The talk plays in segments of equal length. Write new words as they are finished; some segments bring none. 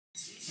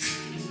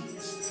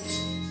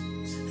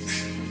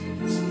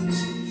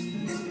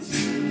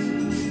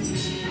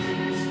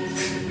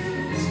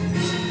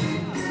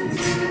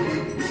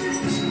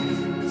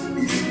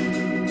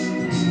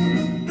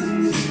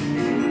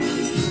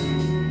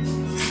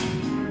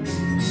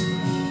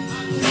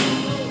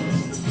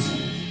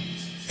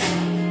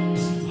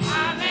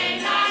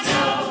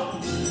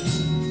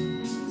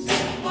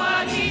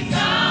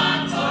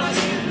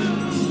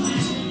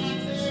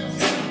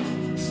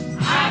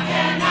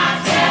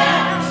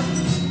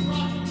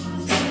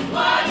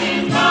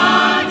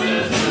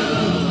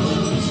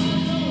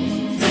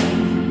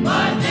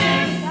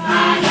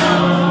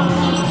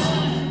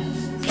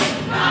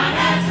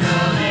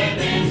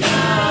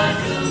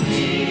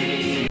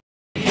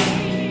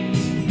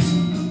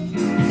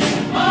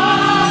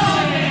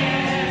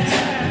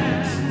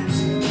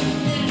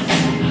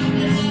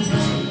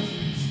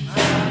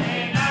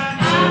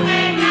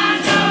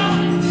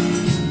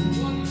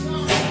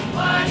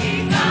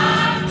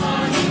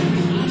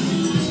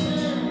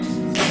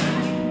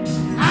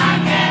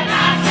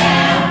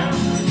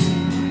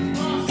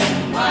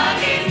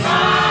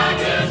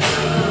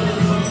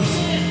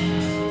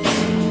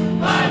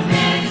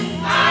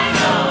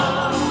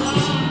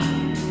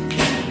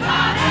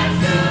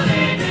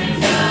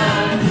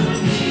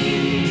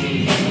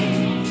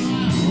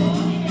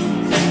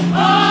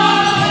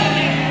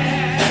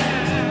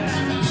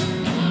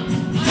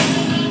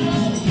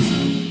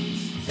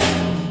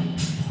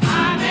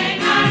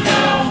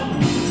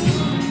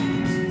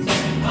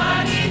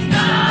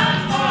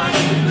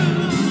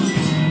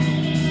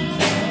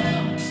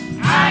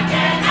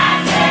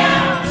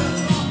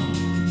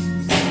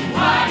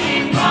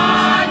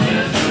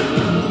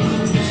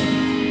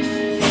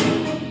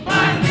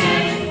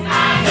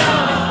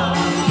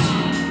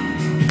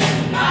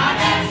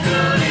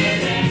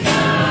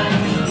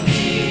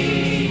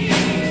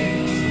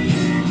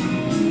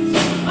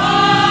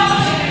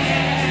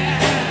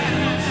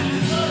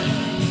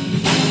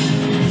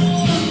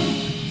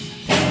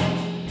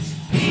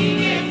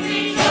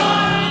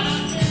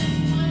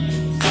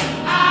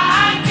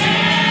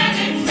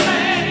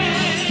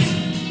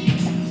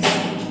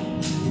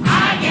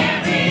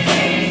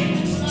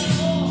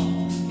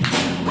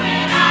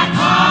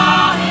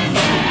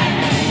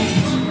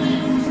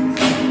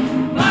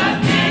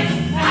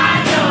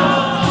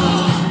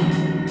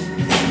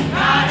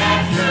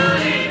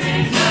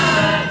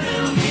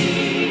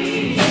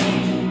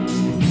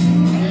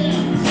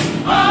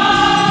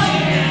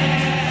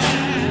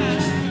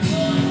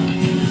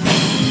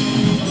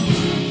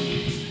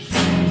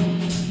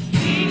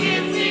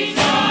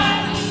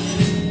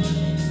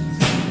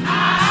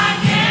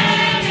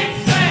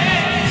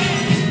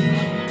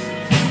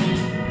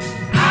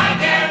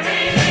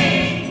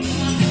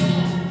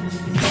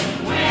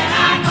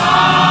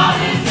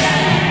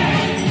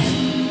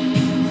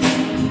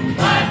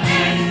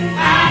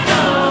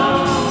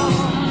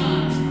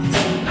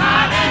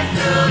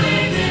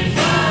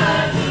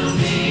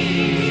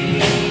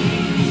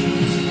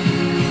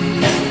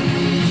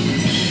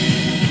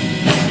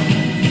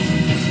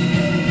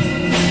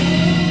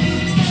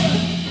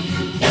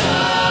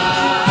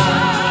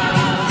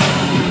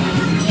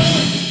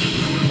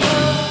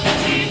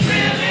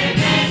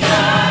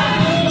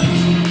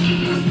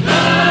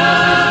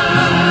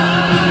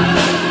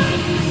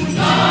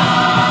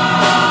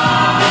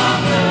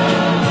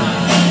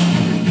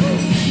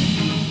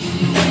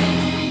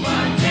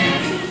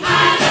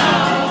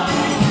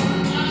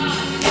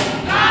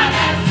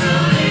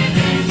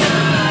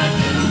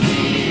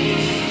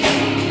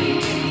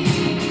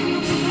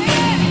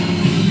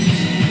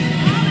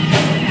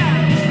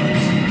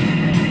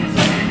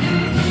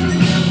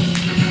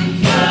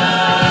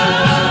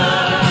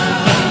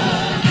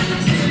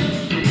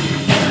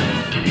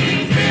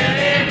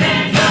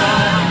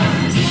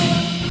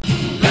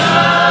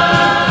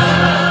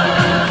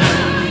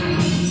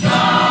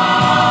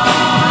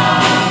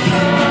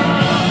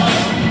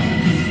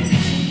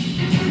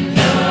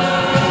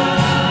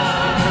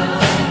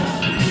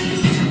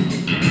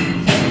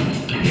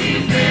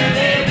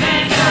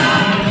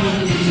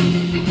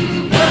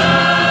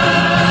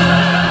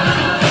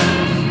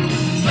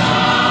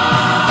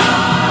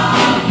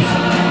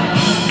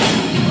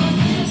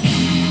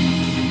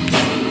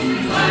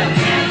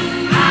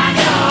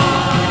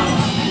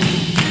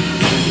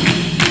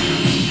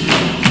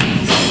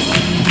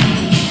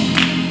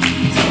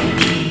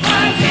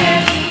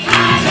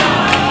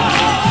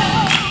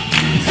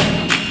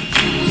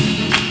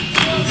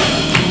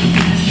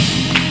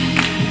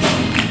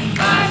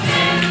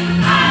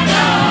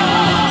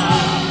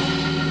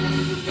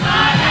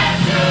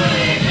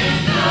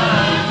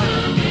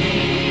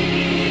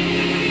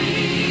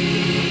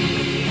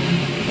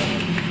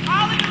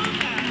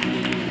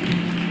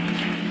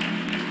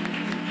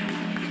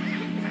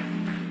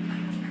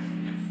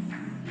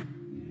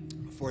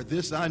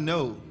This I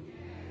know,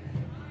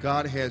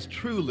 God has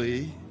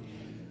truly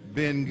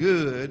been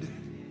good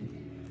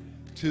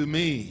to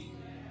me.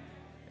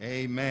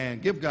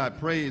 Amen. Give God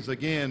praise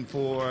again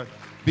for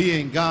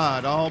being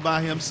God all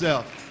by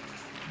himself.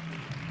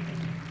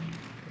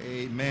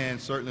 Amen.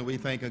 Certainly we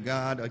thank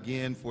God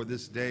again for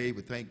this day.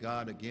 We thank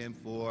God again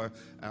for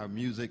our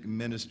music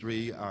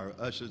ministry, our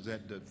ushers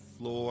at the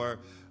floor,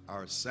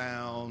 our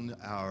sound,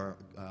 our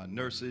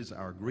nurses,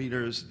 our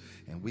greeters,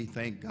 and we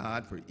thank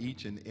God for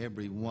each and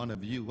every one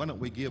of you. Why don't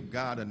we give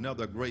God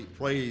another great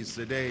praise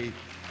today,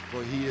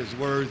 for he is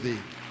worthy.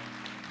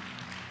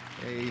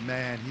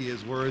 Amen. He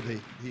is worthy.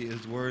 He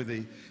is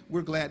worthy.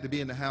 We're glad to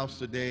be in the house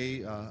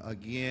today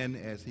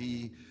again as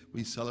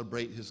we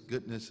celebrate his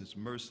goodness, his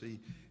mercy.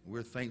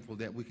 We're thankful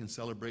that we can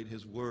celebrate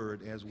his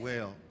word as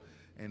well.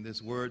 And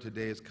this word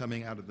today is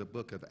coming out of the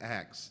book of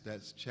Acts.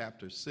 That's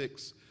chapter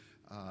 6,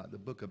 the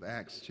book of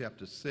Acts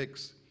chapter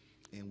 6.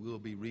 And we'll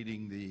be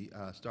reading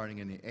starting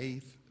in the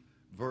 8th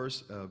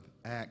verse of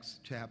Acts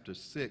chapter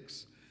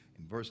 6.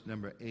 In verse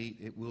number 8,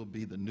 it will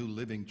be the New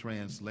Living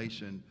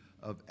Translation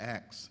of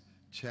Acts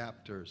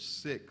chapter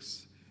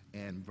 6.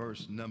 And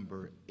verse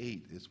number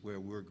 8 is where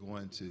we're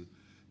going to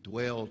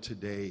dwell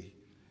today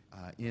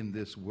in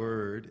this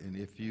word. And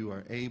if you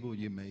are able,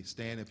 you may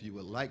stand. If you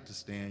would like to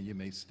stand, you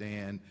may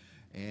stand.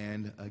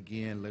 And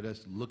again, let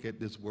us look at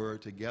this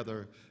word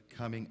together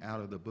coming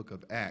out of the book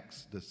of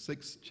Acts, the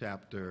 6th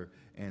chapter,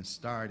 and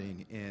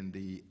starting in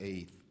the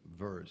 8th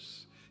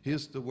verse.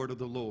 Here's the word of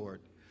the Lord.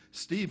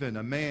 Stephen,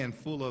 a man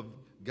full of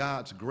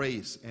God's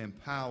grace and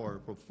power,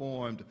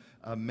 performed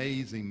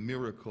amazing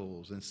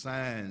miracles and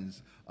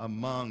signs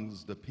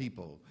amongst the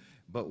people.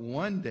 But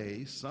one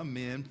day, some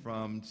men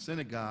from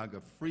synagogue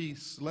of free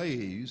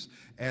slaves,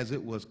 as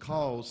it was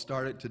called,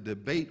 started to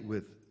debate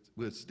with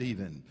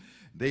Stephen.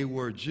 They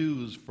were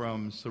Jews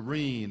from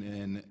Cyrene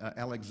and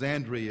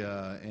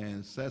Alexandria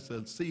and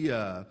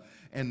Cilicia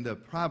and the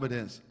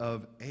province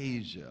of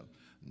Asia.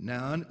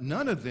 Now,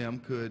 none of them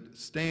could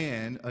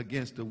stand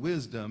against the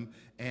wisdom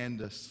and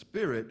the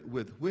spirit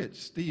with which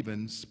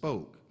Stephen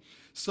spoke.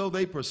 So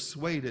they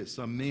persuaded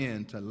some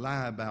men to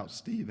lie about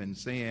Stephen,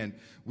 saying,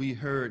 "We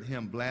heard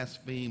him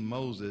blaspheme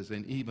Moses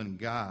and even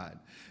God."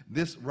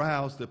 This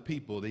roused the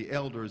people, the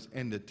elders,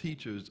 and the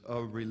teachers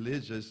of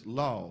religious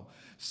law.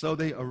 So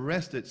they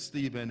arrested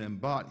Stephen and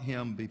brought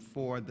him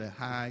before the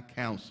high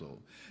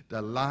council.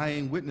 The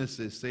lying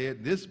witnesses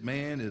said, "This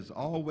man is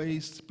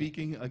always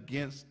speaking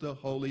against the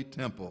holy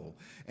temple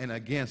and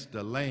against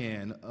the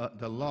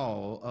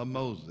law of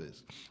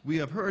Moses. We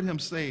have heard him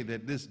say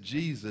that this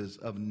Jesus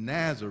of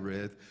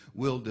Nazareth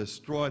will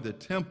destroy the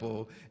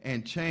temple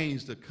and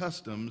change the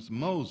customs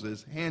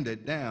Moses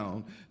handed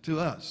down to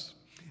us."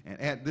 And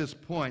at this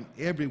point,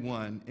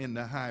 everyone in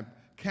the high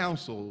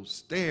council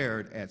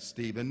stared at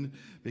Stephen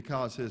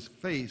because his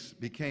face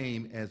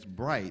became as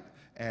bright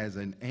as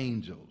an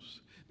angel's.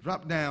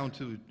 Drop down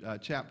to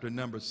chapter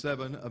number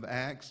 7 of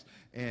Acts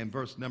and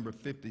verse number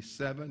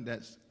 57.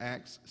 That's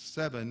Acts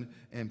 7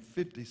 and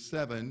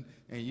 57,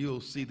 and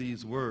you'll see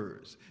these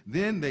words.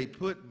 Then they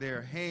put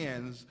their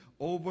hands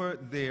over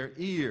their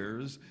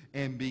ears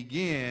and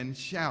began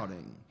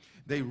shouting.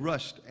 They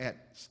rushed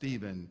at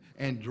Stephen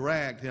and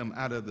dragged him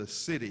out of the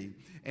city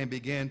and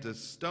began to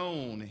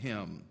stone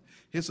him.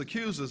 His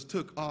accusers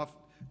took off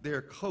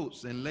their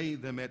coats and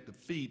laid them at the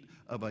feet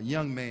of a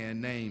young man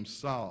named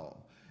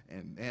Saul.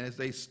 And as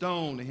they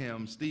stoned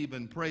him,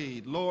 Stephen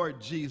prayed,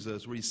 "Lord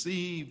Jesus,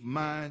 receive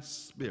my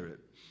spirit."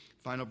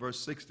 Final verse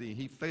 60,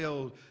 he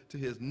fell to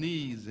his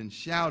knees and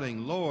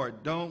shouting,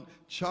 "Lord, don't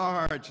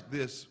charge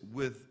this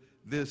with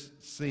this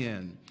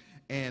sin."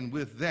 And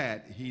with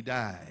that, he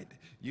died.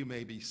 You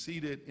may be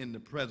seated in the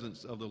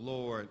presence of the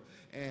Lord.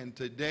 And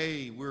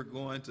today we're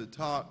going to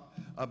talk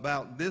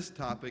about this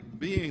topic.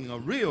 Being a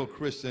real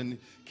Christian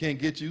can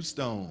get you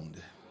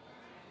stoned.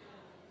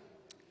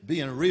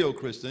 Being a real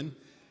Christian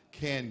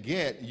can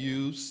get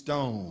you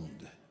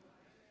stoned.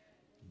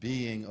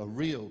 Being a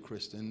real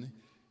Christian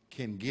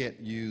can get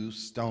you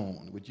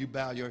stoned. Would you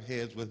bow your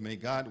heads with me?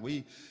 God,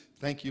 we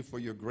thank you for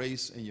your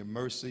grace and your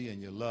mercy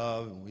and your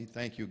love. And we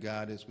thank you,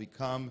 God, as we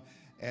come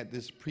at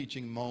this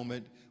preaching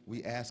moment.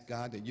 We ask,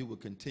 God, that you will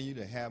continue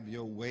to have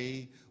your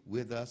way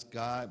with us,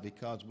 God,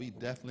 because we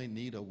definitely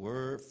need a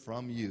word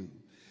from you.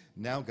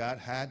 Now, God,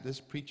 hide this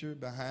preacher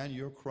behind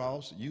your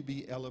cross. You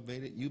be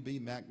elevated, you be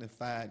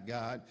magnified,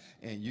 God,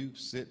 and you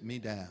sit me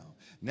down.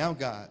 Now,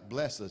 God,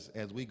 bless us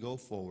as we go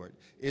forward.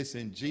 It's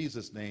in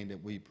Jesus' name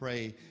that we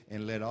pray,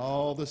 and let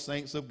all the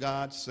saints of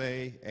God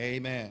say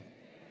amen.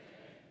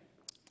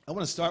 I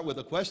want to start with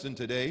a question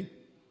today,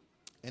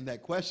 and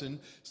that question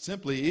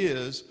simply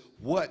is,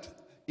 what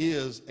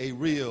is a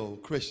real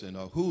Christian,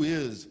 or who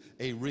is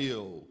a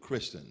real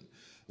Christian?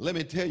 Let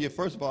me tell you,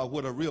 first of all,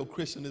 what a real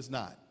Christian is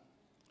not.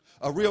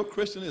 A real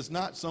Christian is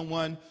not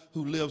someone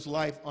who lives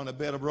life on a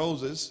bed of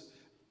roses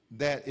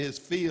that is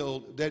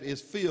filled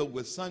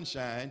with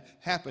sunshine,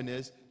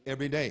 happiness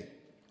every day.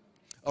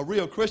 A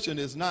real Christian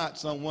is not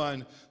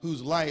someone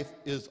whose life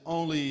is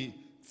only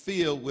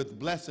filled with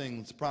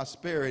blessings,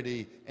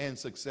 prosperity, and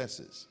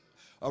successes.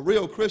 A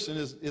real Christian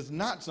is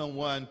not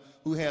someone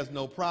who has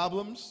no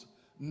problems,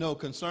 no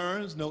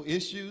concerns, no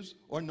issues,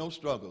 or no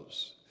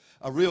struggles.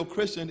 A real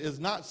Christian is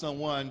not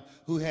someone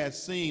who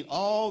has seen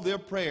all their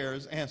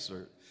prayers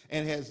answered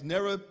and has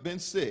never been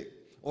sick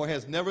or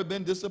has never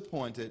been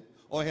disappointed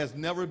or has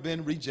never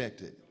been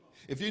rejected.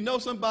 If you know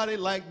somebody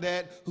like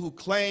that who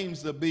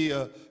claims to be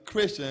a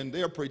Christian,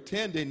 they're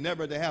pretending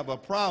never to have a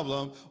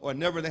problem or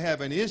never to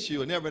have an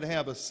issue or never to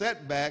have a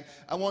setback,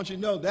 I want you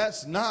to know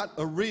that's not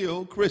a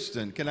real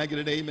Christian. Can I get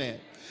an amen?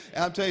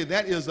 I'll tell you,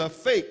 that is a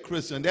fake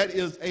Christian. That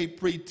is a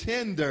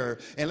pretender.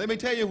 And let me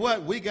tell you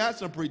what, we got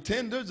some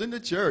pretenders in the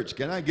church.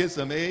 Can I get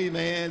some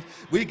amen?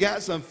 We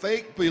got some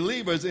fake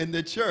believers in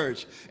the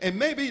church. And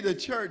maybe the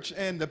church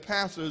and the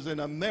pastors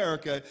in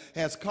America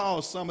has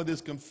caused some of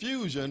this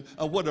confusion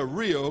of what a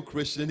real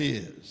Christian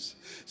is.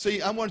 See,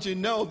 I want you to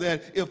know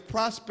that if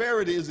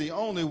prosperity is the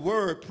only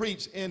word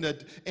preached in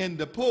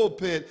the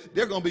pulpit,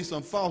 there are going to be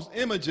some false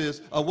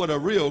images of what a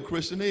real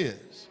Christian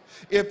is.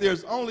 If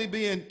there's only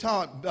being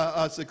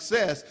taught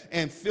success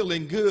and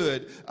feeling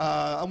good,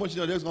 I want you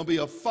to know there's going to be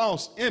a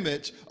false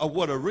image of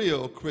what a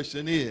real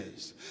Christian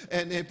is.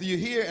 And if you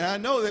hear, and I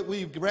know that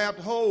we've grabbed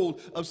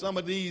hold of some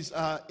of these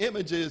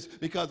images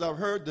because I've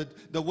heard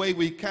the way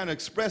we kind of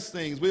express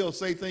things. We'll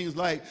say things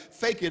like,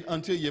 fake it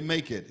until you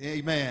make it.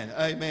 Amen.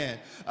 Amen.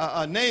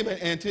 Name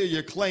it until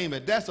you claim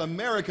it. That's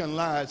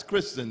Americanized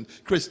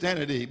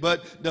Christianity.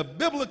 But the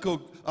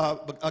biblical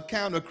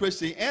account of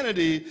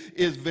Christianity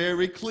is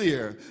very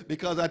clear,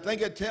 because I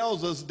think it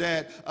tells us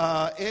that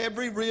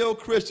every real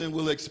Christian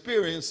will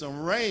experience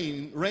some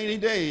rainy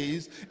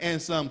days and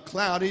some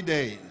cloudy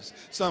days,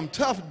 some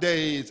tough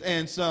days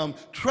and some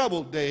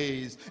troubled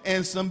days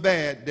and some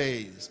bad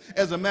days.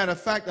 As a matter of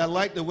fact, I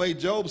like the way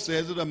Job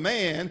says that a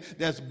man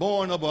that's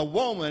born of a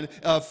woman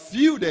a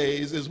few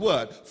days is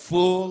what?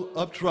 Full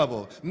of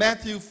trouble.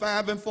 Matthew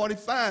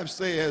 5:45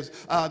 says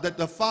that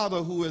the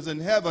Father who is in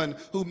heaven,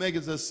 who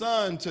makes the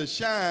sun to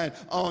shine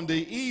on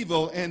the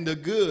evil and the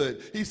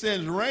good, he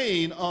sends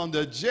rain on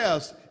the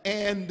just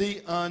and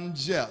the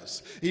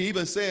unjust. He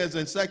even says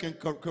in 2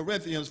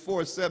 Corinthians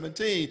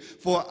 4:17,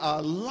 for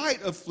a light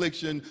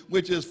affliction,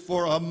 which is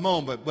for a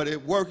moment, but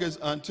it worketh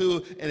unto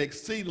an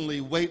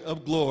exceedingly weight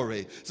of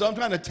glory. So I'm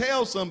trying to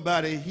tell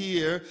somebody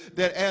here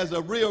that as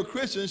a real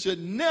Christian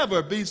should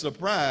never be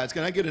surprised.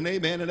 Can I get an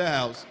amen in the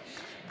house?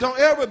 Don't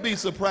ever be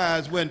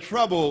surprised when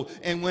trouble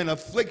and when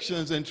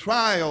afflictions and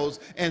trials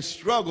and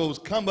struggles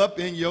come up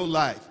in your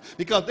life,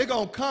 because they're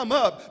going to come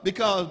up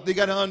because they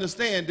got to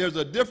understand there's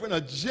a different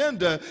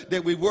agenda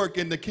that we work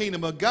in the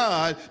kingdom of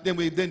God than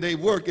they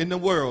work in the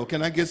world.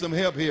 Can I get some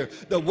help here?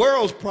 The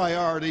world's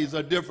priorities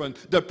are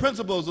different. The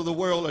principles of the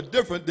world are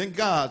different than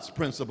God's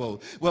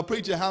principles. Well,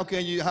 preacher, how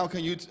can you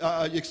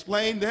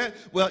explain that?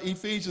 Well,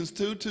 Ephesians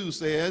 2:2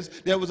 says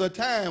there was a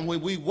time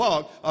when we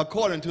walked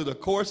according to the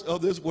course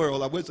of this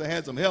world. I wish I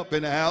had some help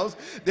in the house.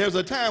 There's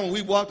a time when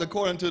we walked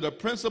according to the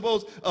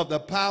principles of the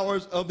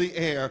powers of the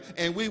air,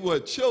 and we were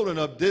children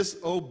of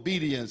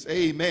disobedience.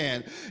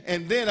 Amen.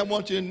 And then I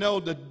want you to know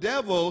the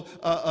devil's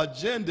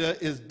agenda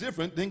is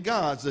different than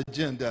God's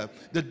agenda.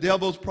 The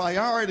devil's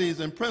priorities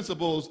and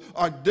principles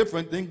are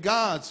different than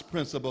God's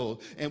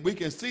principles. And we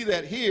can see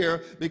that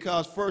here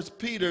because 1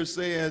 Peter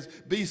says,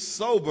 be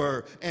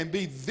sober and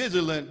be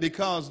vigilant,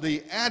 because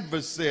the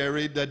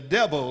adversary, the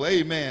devil,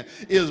 amen,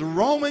 is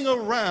roaming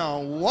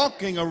around,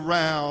 walking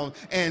around,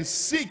 and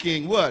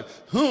seeking what?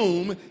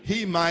 Whom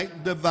he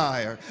might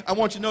devour. I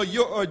want you to know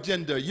your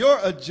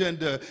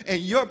agenda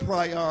and your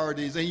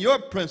priorities and your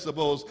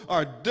principles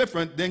are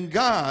different than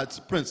God's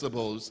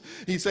principles.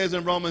 He says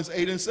in Romans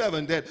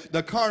 8:7 that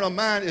the carnal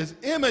mind is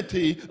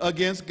enmity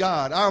against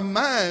God. Our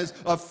minds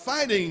are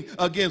fighting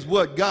against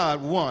what God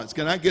wants.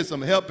 Can I get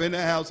some help in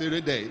the house here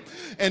today?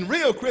 And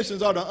real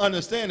Christians ought to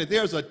understand that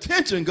there's a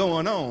tension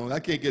going on. I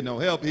can't get no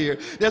help here.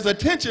 There's a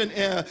tension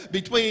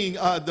between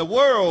the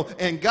world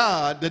and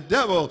God, the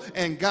devil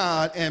and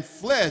God, and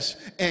flesh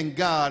and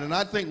God. And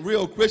I think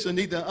real Christians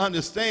need to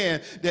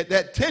understand that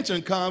that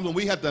tension comes when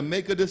we have to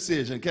make a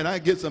decision. Can I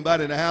get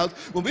somebody in the house?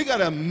 When we got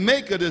to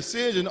make a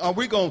decision, are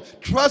we going to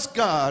trust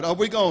God? Are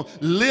we going to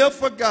live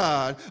for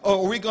God? Or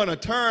are we going to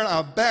turn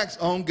our backs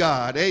on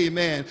God?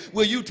 Amen.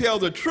 Will you tell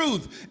the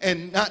truth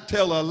and not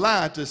tell a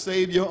lie to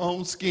save your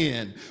own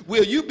skin?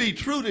 Will you be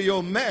true to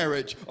your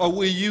marriage, or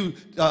will you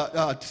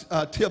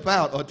tip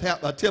out?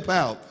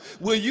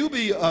 Will you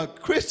be a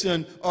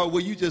Christian, or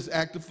will you just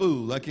act a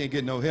fool? I can't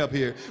get no help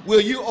here.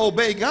 Will you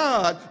obey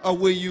God, or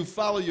will you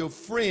follow your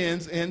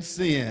friends and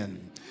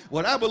sin?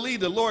 What I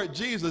believe the Lord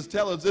Jesus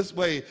tells us this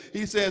way.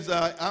 He says,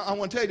 I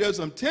want to tell you there's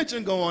some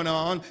tension going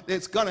on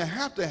that's going to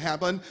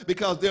happen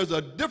because there's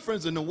a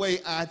difference in the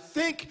way I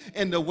think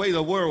and the way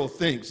the world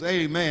thinks.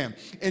 Amen.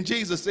 And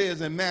Jesus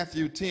says in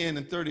Matthew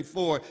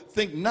 10:34,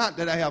 think not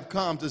that I have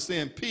come to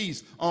send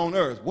peace on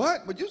earth.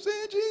 What? What you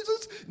saying,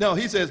 Jesus? No,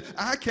 he says,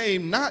 I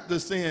came not to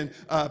send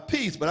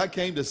peace, but I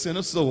came to send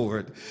a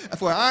sword.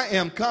 For I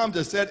am come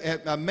to set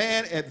a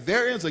man at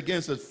variance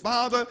against his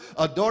father,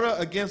 a daughter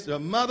against her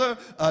mother,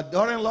 a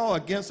daughter-in-law father-in-law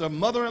against her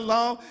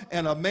mother-in-law,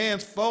 and a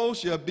man's foe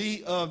shall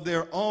be of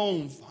their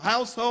own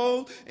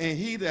household. And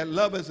he that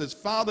loveth his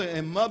father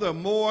and mother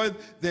more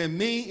than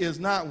me is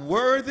not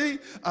worthy.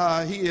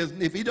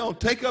 If he don't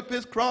take up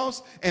his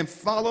cross and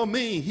follow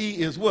me,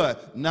 he is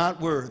what?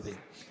 Not worthy.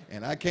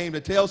 And I came to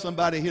tell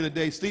somebody here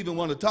today, Stephen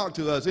wanted to talk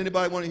to us.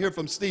 Anybody want to hear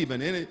from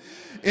Stephen?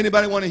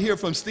 Anybody want to hear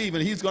from Stephen?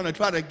 He's going to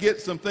try to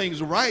get some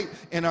things right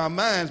in our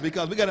minds,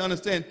 because we got to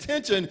understand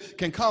tension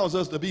can cause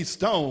us to be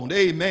stoned.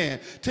 Amen.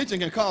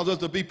 Tension can cause us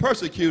to be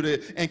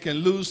persecuted and can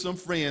lose some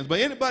friends. But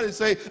anybody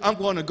say, I'm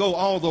going to go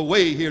all the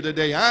way here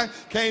today. I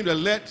came to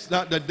let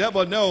the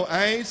devil know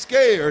I ain't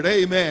scared.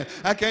 Amen.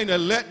 I came to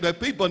let the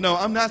people know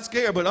I'm not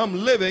scared, but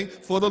I'm living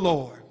for the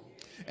Lord.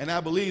 And I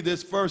believe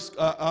this first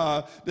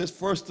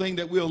thing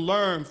that we'll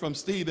learn from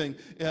Stephen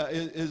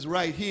is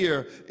right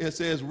here. It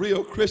says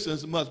real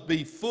Christians must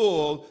be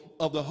full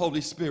of the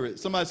Holy Spirit.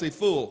 Somebody say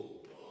full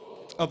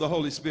of the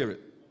Holy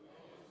Spirit.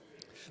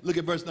 Look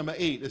at verse number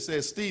 8. It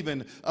says,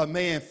 Stephen, a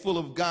man full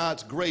of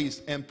God's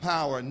grace and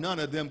power, none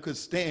of them could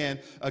stand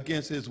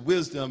against his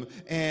wisdom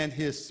and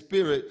his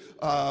spirit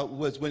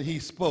was when he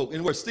spoke. In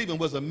other words, Stephen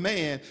was a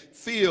man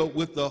filled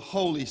with the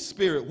Holy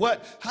Spirit.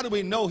 How do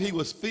we know he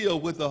was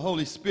filled with the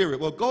Holy Spirit?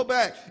 Well, go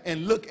back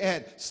and look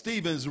at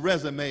Stephen's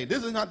resume.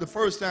 This is not the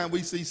first time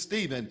we see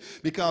Stephen,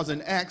 because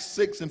in Acts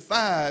 6 and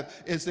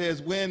 5, it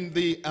says when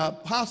the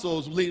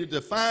apostles needed to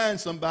find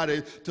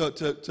somebody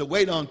to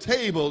wait on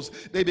tables,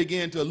 they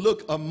began to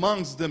look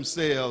amongst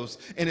themselves.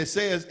 And it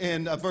says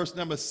in verse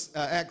number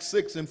Acts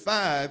 6 and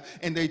 5,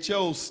 and they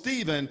chose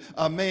Stephen,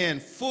 a man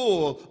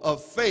full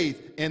of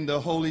faith in the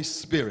Holy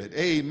Spirit.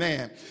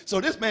 Amen.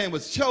 So this man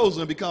was chosen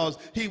because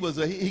he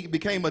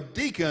became a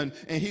deacon,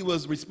 and he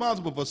was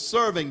responsible for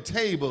serving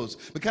tables.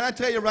 But can I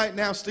tell you right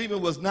now,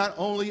 Stephen was not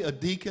only a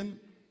deacon.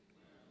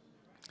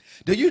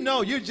 Do you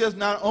know you're just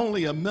not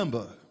only a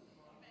member?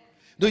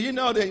 Do you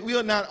know that we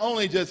are not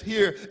only just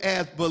here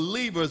as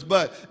believers,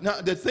 but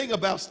now, the thing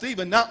about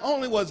Stephen, not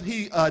only was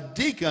he a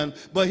deacon,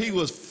 but he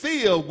was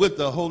filled with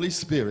the Holy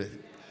Spirit.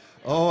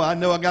 Oh, I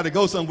know I got to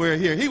go somewhere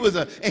here.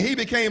 And he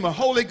became a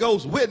Holy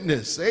Ghost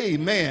witness.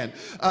 Amen.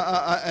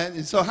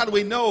 And so how do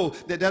we know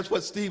that that's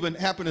what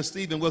happened to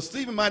Stephen? Well,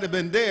 Stephen might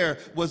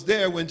have was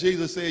there when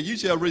Jesus said, you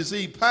shall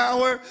receive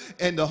power,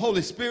 and the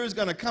Holy Spirit is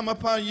going to come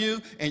upon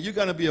you, and you're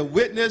going to be a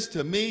witness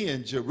to me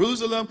in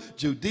Jerusalem,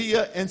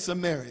 Judea, and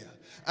Samaria.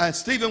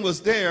 Stephen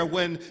was there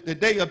when the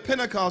day of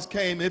Pentecost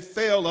came. It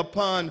fell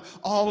upon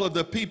all of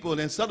the people,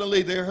 and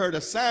suddenly they heard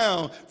a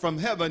sound from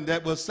heaven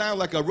that would sound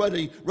like a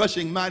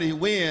rushing mighty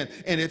wind,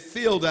 and it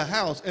filled the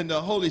house, and the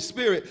Holy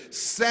Spirit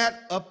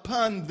sat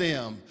upon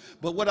them.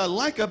 But what I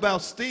like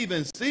about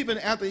Stephen,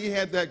 after he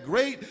had that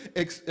great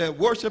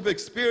worship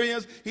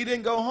experience, he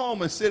didn't go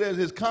home and sit at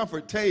his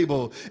comfort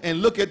table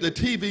and look at the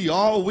TV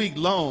all week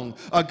long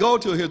or go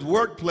to his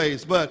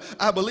workplace. But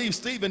I believe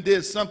Stephen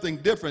did something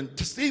different.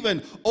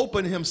 Stephen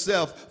opened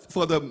himself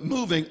for the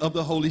moving of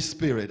the Holy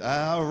Spirit.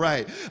 All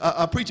right.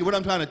 Preacher, what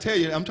I'm trying to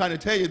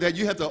tell you that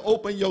you have to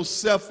open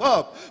yourself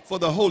up for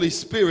the Holy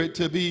Spirit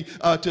to be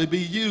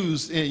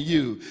used in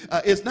you.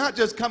 It's not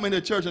just coming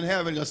to church and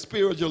having a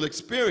spiritual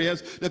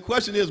experience. The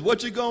question is,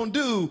 what you gonna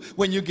do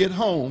when you get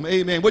home?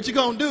 Amen. What you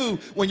gonna do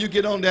when you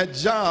get on that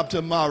job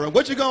tomorrow?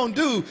 What you gonna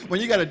do when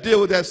you got to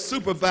deal with that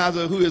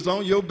supervisor who is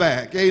on your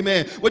back?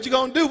 Amen. What you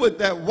gonna do with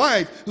that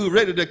wife who's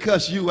ready to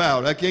cuss you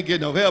out? I can't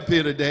get no help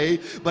here today,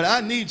 but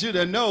I need you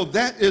to know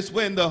that is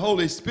when the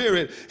Holy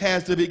Spirit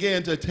has to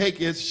begin to take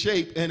its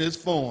shape and its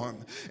form.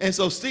 And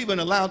so Stephen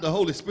allowed the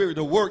Holy Spirit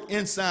to work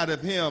inside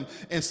of him,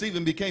 and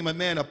Stephen became a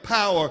man of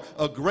power,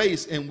 of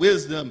grace and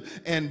wisdom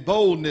and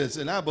boldness.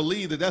 And I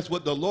believe that that's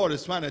what the Lord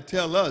is trying to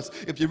tell us.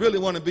 If you really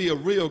want to be a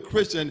real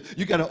Christian,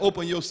 you got to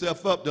open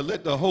yourself up to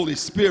let the Holy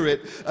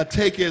Spirit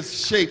take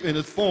its shape and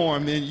its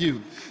form in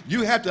you.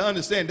 You have to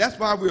understand that's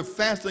why we're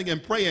fasting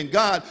and praying.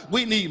 God,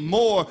 we need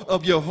more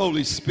of your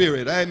Holy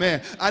Spirit.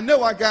 Amen. I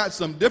know I got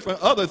some different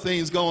other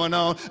things going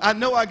on. I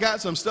know I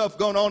got some stuff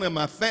going on in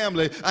my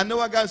family. I know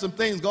I got some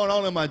things going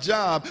on in my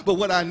job. But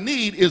what I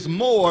need is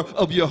more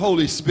of your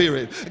Holy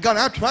Spirit. God,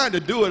 I tried to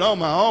do it on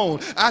my own.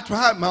 I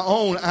tried my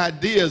own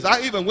ideas.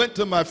 I even went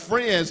to my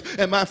friends,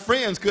 and my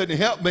friends couldn't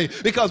help me,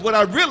 because what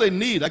I really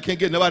need, I can't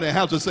get nobody in the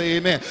house to say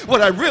amen.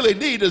 What I really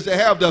need is to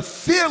have the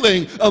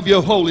feeling of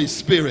your Holy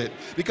Spirit.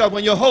 Because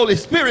when your Holy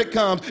Spirit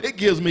comes, it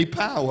gives me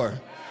power.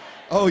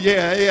 Oh,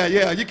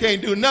 yeah. You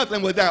can't do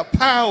nothing without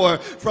power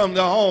from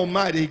the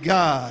Almighty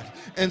God.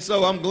 And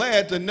so I'm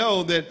glad to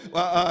know that,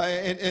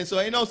 and so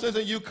ain't no sense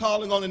in you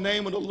calling on the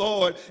name of the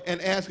Lord and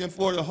asking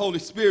for the Holy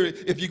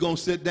Spirit if you're going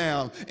to sit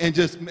down and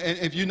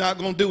if you're not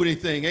going to do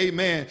anything.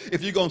 Amen.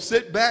 If you're going to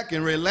sit back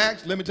and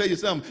relax, let me tell you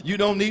something. You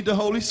don't need the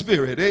Holy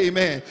Spirit.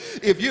 Amen.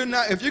 If you're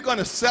going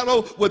to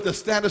settle with the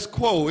status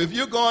quo, if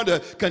you're going to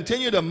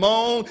continue to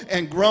moan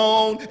and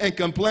groan and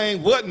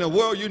complain, what in the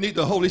world you need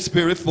the Holy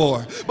Spirit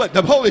for? But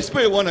the Holy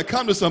Spirit want to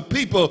come to some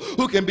people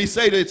who can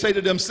say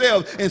to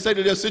themselves and say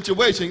to their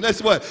situation,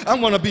 that's what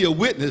I'm going going to be a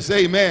witness,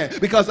 amen,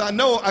 because I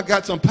know I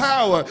got some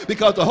power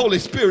because the Holy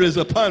Spirit is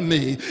upon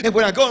me. And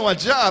when I go to my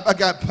job, I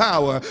got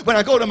power. When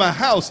I go to my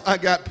house, I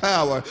got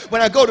power.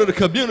 When I go to the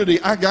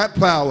community, I got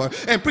power.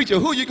 And preacher,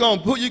 who are you going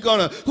to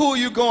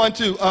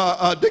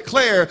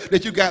declare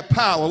that you got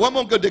power? Well, I'm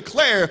going to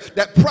declare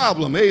that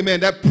problem, amen.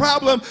 That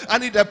problem, I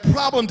need that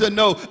problem to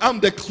know I'm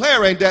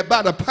declaring that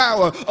by the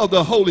power of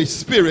the Holy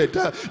Spirit,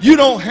 you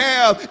don't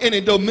have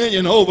any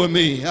dominion over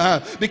me,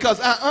 because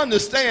I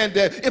understand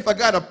that if I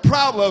got a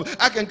problem,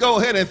 I can go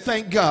ahead and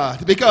thank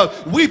God,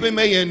 because weeping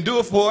may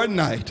endure for a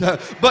night,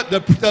 but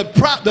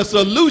the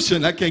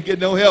solution, I can't get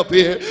no help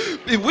here.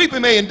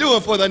 Weeping may endure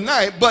for the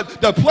night,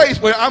 but the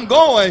place where I'm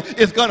going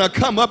is going to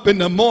come up in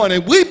the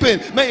morning. Weeping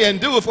may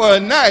endure for a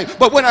night,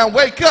 but when I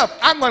wake up,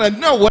 I'm going to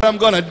know what I'm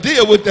going to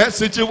deal with that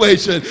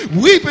situation.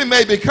 Weeping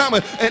may be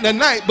coming in the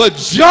night, but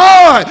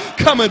joy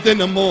cometh in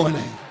the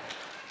morning.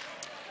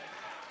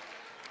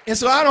 And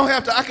so I don't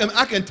have to, I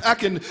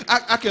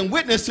can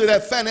witness to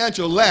that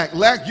financial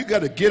lack. You got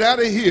to get out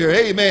of here,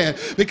 amen.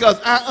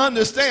 Because I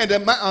understand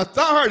that my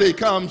authority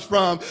comes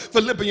from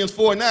Philippians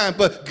 4:9.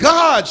 But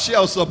God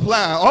shall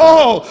supply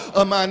all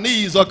of my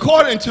needs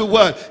according to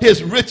what?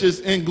 His riches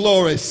in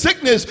glory.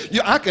 Sickness,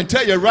 I can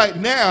tell you right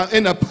now,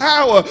 in the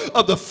power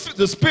of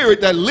the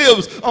Spirit that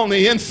lives on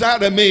the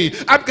inside of me,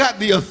 I've got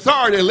the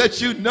authority to let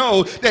you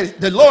know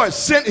that the Lord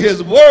sent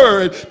his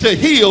word to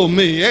heal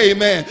me,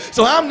 amen.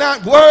 So I'm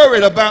not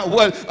worried about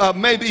what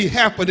may be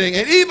happening.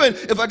 And even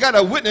if I got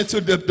a witness to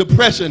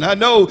depression, I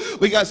know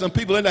we got some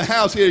people in the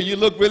house here, you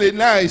look really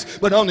nice,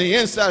 but on the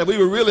inside, we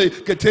really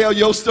could tell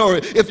your story.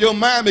 If your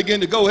mind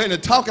begin to go ahead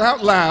and talk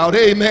out loud,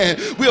 amen,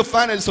 we'll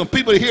find that some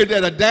people here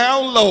that are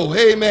down low,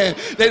 amen,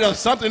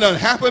 something done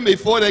happened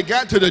before they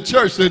got to the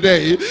church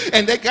today,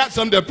 and they got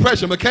some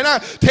depression. But can I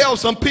tell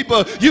some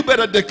people, you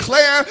better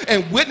declare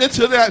and witness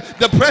to that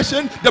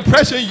depression,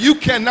 you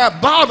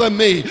cannot bother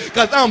me,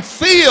 because I'm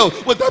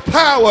filled with the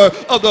power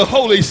of the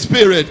Holy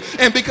Spirit.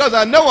 And because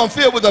I know I'm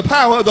filled with the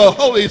power of the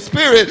Holy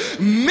Spirit,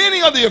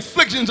 many of the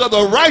afflictions of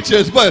the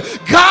righteous, but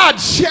God,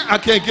 I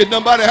can't get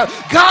nobody out.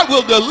 God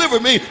will deliver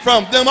me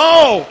from them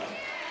all.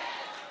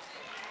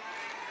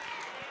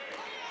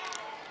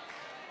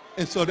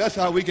 And so that's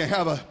how we can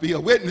be a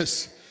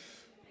witness,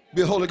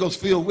 be a Holy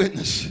Ghost filled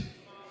witness.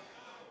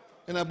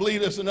 And I believe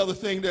that's another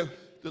thing that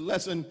the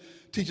lesson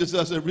teaches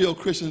us, that real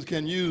Christians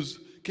can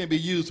be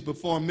used to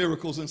perform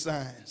miracles and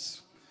signs.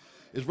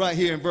 It's right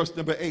here in verse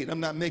number 8. I'm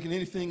not making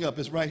anything up.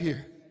 It's right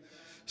here.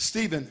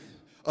 Stephen,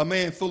 a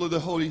man full of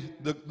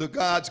the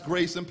God's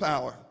grace and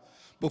power,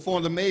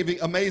 performed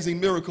amazing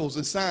miracles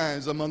and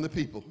signs among the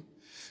people.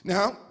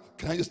 Now,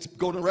 can I just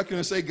go to the record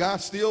and say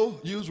God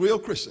still used real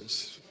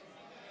Christians,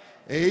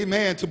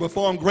 amen, to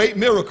perform great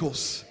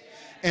miracles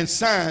and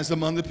signs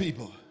among the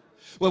people.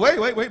 Well,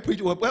 wait,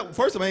 preacher. Well,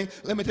 first of all,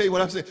 let me tell you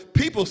what I'm saying.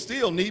 People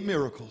still need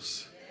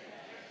miracles.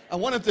 I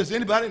wonder if there's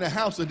anybody in the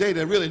house today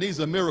that really needs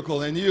a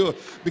miracle,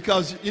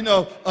 because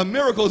a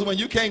miracle is when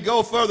you can't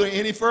go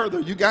any further.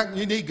 You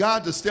need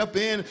God to step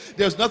in.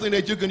 There's nothing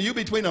that you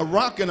between a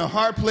rock and a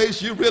hard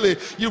place. You really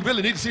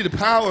need to see the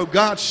power of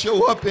God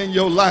show up in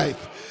your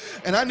life.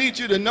 And I need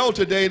you to know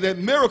today that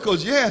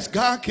miracles, yes,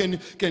 God can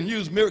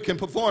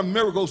perform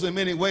miracles in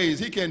many ways.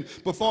 He can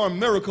perform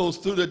miracles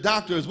through the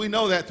doctors. We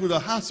know that through the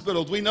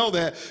hospitals. We know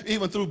that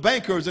even through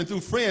bankers and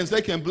through friends,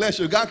 they can bless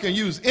you. God can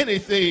use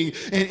anything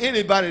and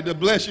anybody to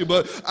bless you.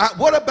 But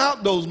what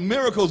about those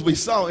miracles we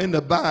saw in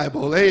the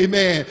Bible?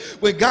 Amen.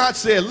 When God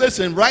said,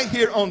 listen, right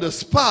here on the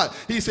spot,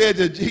 he said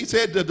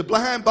to the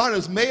blind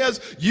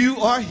Bartimaeus, you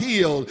are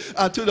healed.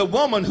 To the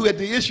woman who had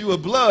the issue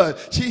of blood,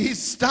 he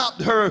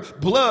stopped her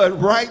blood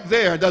right there.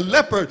 The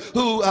leopard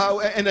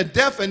and the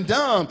deaf and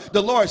dumb,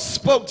 the Lord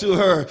spoke to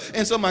her.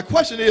 And so my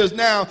question is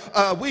now,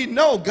 we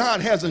know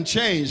God hasn't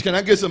changed. Can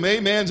I get some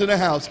amens in the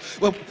house?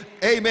 Well,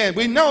 amen.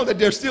 We know that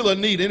there's still a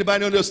need.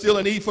 Anybody know there's still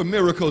a need for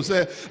miracles?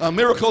 A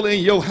miracle in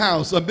your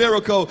house, a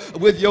miracle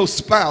with your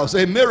spouse,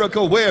 a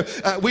miracle where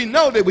we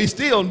know that we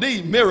still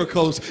need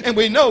miracles, and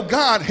we know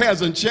God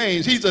hasn't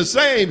changed. He's the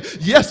same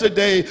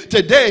yesterday,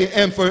 today,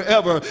 and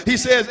forever. He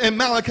says in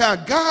Malachi,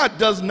 God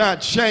does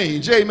not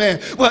change. Amen.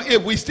 Well,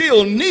 if we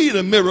still need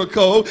a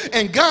miracle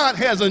and God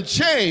hasn't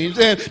changed,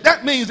 then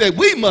that means that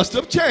we must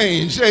have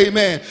changed.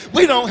 Amen.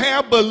 We don't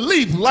have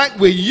belief like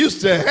we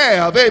used to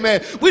have.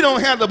 Amen. We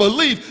don't have the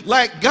belief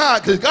like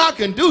God, because God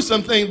can do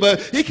something, but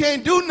he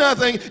can't do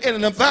nothing in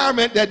an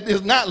environment that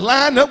is not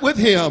lined up with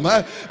him.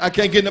 I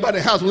can't get nobody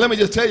in the house. Well, let me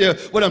just tell you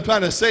what I'm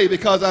trying to say,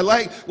 because I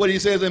like what he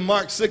says in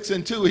Mark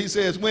 6:2. He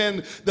says,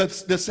 when the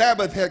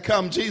Sabbath had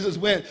come, Jesus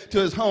went to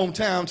his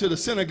hometown, to the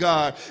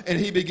synagogue, and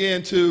they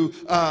began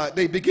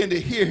to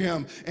hear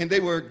him, and they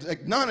were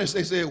astonished.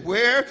 They said,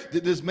 where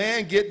did this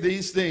man get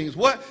these things?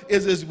 What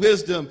is his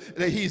wisdom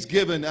that he's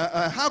given?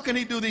 How can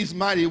he do these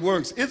mighty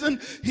works?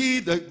 Isn't he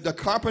the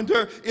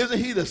carpenter? Isn't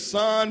he the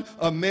son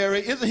of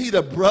Mary? Isn't he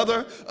the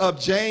brother of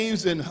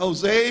James and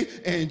Jose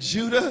and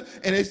Judah?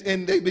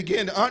 And they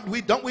began,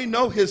 don't we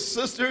know his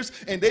sisters?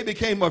 And they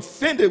became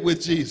offended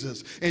with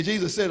Jesus. And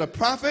Jesus said, a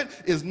prophet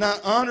is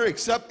not honored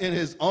except in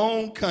his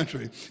own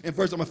country. In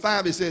verse number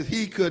 5, it says,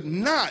 he could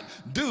not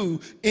do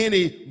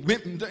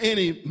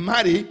any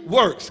mighty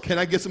works. Can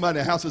I get somebody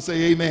in the house to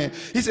say amen?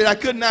 He said, I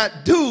could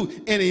not do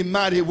any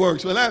mighty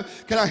works. Well,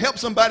 can I help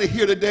somebody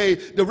here today?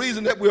 The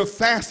reason that we're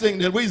fasting,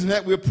 the reason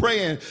that we're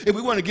praying, if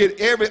we want to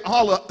get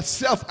all of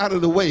self out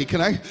of the way.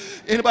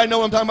 Anybody know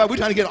what I'm talking about? We're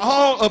trying to get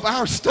all of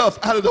our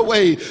stuff out of the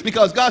way,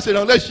 because God said,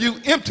 unless you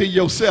empty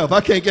yourself,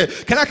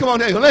 can I come on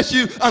there? Unless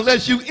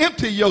you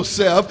empty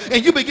yourself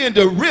and you begin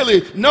to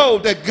really know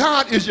that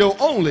God is your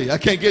only. I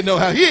can't get no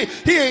how.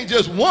 He ain't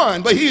just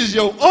one, but he is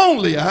your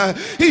only.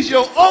 He's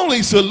your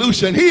only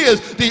solution. He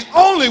is the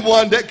only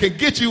one that can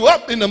get you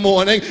up in the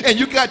morning and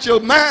you got your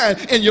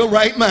mind in your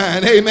right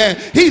mind. Amen.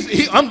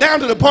 I'm down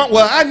to the point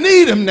where I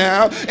need him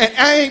now, and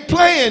I ain't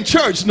playing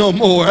church no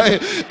more.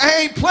 I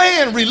ain't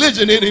playing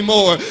religion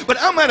anymore, but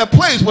I'm at a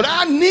place where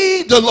I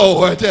need the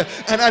Lord,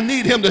 and I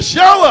need him to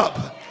show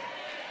up.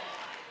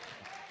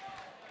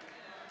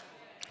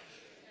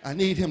 I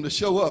need him to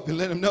show up and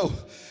let him know.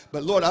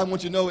 But Lord, I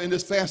want you to know in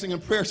this fasting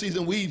and prayer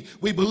season, we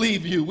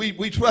believe you,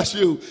 we trust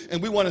you,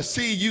 and we want to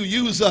see you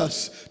use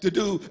us to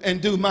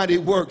do mighty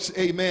works,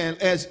 amen,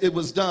 as it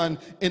was done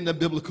in the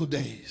biblical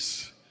days.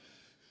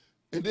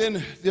 And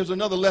then there's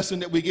another lesson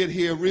that we get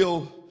here.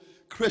 Real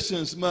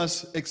Christians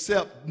must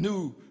accept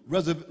new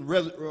revelation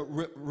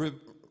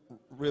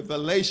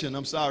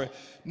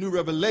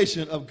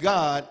of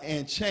God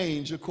and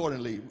change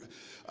accordingly.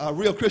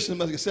 Real Christians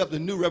must accept the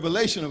new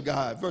revelation of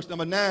God. Verse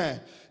number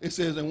 9, it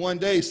says, and one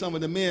day some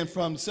of the men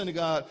from the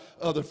synagogue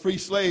of the free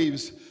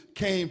slaves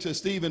came to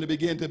Stephen to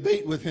begin to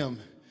debate with him.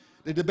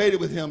 They debated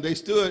with him. They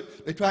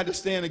tried to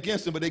stand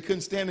against him, but they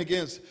couldn't stand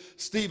against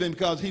Stephen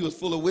because he was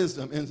full of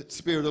wisdom and the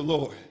Spirit of the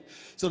Lord.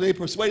 So they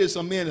persuaded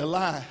some men to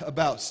lie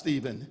about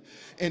Stephen.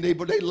 And they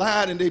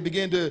lied, and they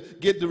began to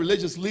get the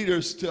religious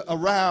leaders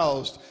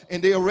aroused,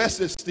 and they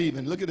arrested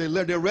Stephen. Look at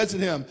they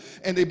arrested him,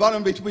 and they brought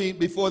him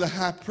before the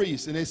high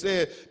priest. And they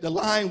said the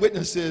lying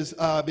witnesses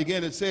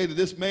began to say that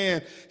this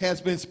man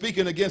has been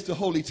speaking against the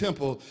holy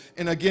temple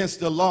and against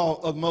the law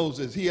of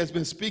Moses. He has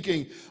been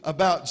speaking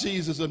about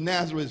Jesus of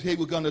Nazareth. He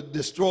was going to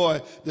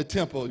destroy the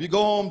temple. If you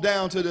go on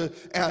down to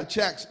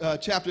the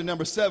chapter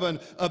number 7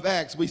 of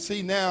Acts, we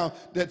see now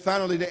that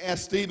finally they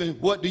asked Stephen,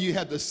 what do you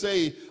have to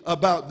say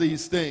about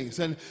these things?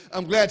 And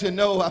I'm glad to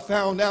know I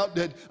found out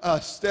that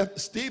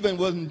Stephen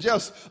wasn't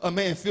just a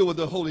man filled with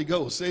the Holy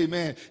Ghost.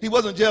 Amen. He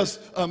wasn't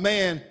just a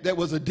man that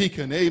was a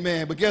deacon.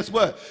 Amen. But guess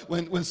what?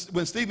 When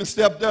Stephen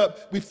stepped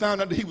up, we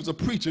found out that he was a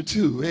preacher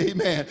too.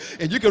 Amen.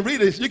 And you can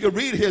read this. You can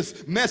read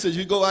his message.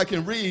 I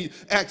can read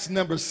Acts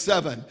number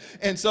 7.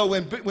 And so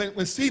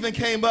when Stephen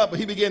came up,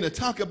 he began to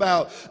talk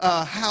about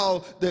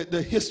how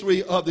the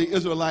history of the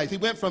Israelites. He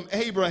went from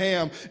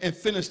Abraham and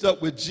finished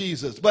up with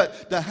Jesus.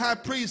 But the high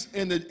priest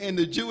and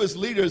the Jewish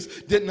leaders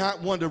did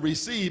not want to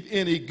receive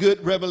any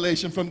good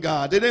revelation from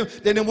God. They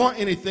didn't want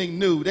anything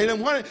new. They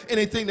didn't want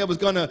anything that was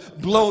going to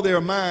blow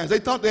their minds. They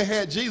thought they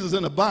had Jesus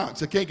in a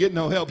box. I can't get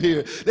no help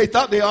here. They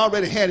thought they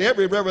already had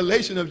every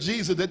revelation of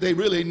Jesus that they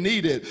really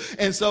needed.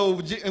 And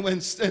so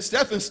when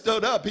Stephen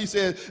stood up, he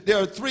said there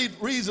are 3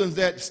 reasons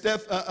that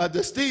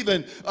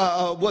Stephen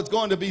was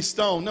going to be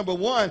stoned. Number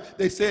 1,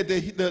 they said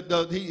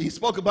that he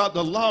spoke about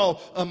the law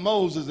of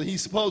Moses, and he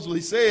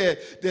supposedly said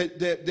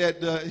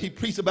that he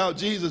preached about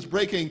Jesus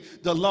breaking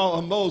the law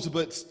of Moses,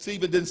 but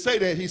Stephen didn't say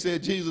that. He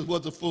said Jesus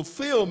was the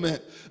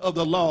fulfillment of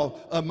the law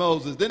of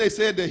Moses. Then they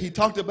said that he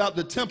talked about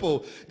the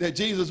temple, that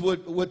Jesus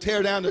would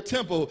tear down the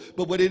temple,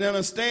 but what they didn't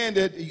understand,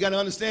 that you got to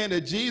understand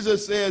that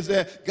Jesus says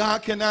that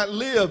God cannot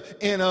live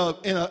in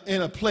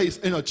a place,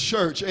 in a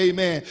church.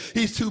 Amen.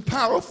 He's too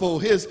powerful.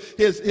 His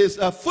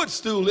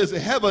footstool is the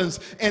heavens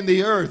and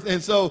the earth.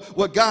 And so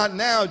what God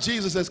now,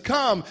 Jesus has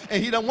come,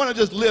 and he don't want to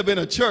just live in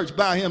a church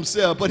by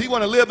himself, but he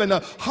want to live in the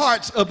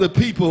hearts of the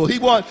people. He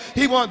want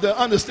to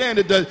understand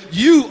that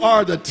you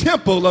are the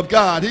temple of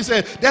God. He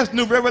said that's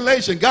new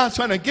revelation. God's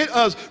trying to get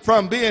us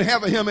from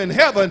having him in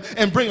heaven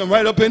and bring him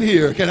right up in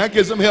here. Can I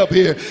get some help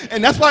here?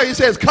 And that's why he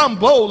says, come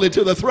boldly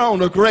to the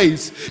throne of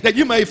grace, that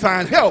you may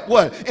find help,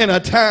 in a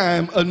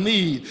time of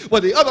need.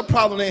 Well, the other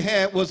problem they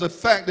had was the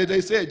fact that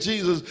they said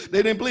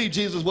they didn't believe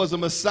Jesus was the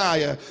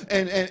Messiah.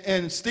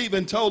 And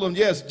Stephen told them,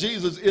 yes,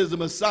 Jesus is the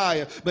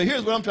Messiah. But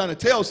here's what I'm trying to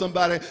tell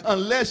somebody.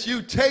 Unless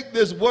you take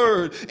this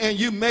word and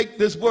you make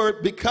this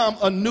word become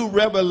a new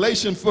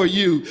revelation for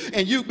you,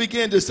 and you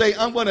begin to say,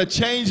 I'm going to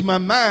change my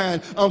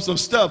mind on some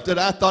stuff that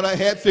I thought I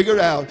had figured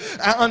out.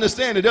 I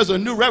understand that there's a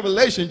new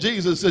revelation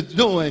Jesus is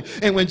doing.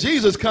 And when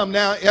Jesus comes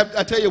now,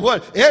 I tell you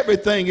what,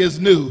 everything is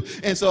new.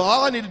 And so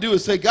all I need to do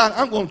is say, God,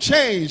 I'm going to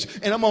change,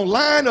 and I'm going to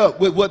line up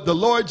with what the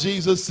Lord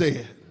Jesus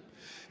said.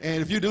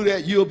 And if you do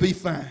that, you'll be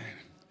fine.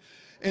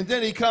 And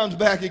then he comes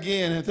back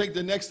again. And I think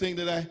the next thing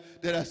that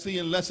I see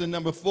in lesson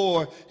number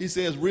 4, he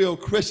says real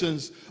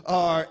Christians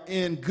are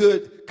in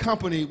good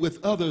company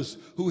with others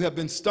who have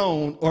been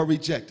stoned or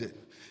rejected.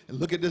 And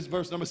look at this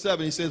verse number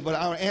 7. He says, but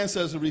our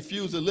ancestors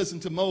refused to listen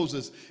to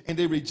Moses, and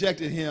they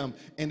rejected him,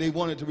 and they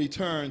wanted to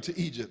return to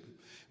Egypt.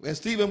 As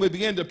Stephen would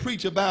begin to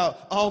preach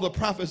about all the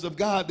prophets of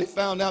God, they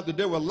found out that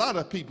there were a lot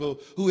of people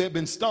who had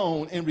been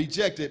stoned and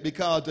rejected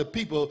because the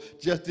people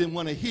just didn't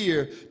want to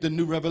hear the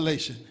new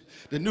revelation.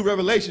 The new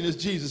revelation is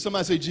Jesus.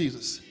 Somebody say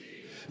Jesus.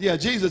 Yeah,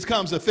 Jesus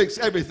comes to fix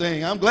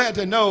everything. I'm glad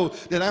to know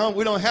that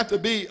we don't have to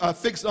be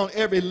fixed on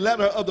every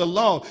letter of the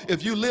law.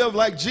 If you live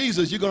like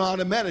Jesus, you're going to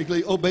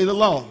automatically obey the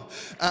law.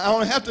 I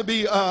don't have to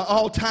be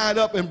all tied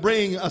up and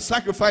bring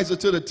sacrifices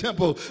to the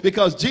temple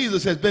because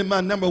Jesus has been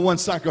my number one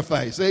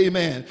sacrifice.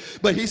 Amen.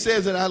 But he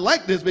says that I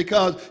like this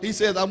because he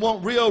says I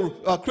want real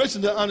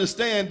Christians to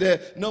understand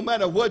that no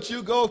matter what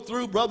you go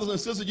through, brothers and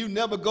sisters, you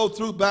never go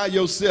through by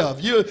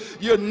yourself.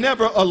 You're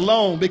never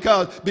alone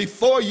because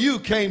before you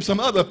came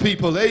some other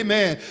people.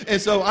 Amen.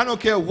 And so I don't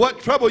care what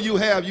trouble you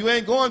have, you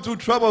ain't going through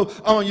trouble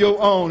on your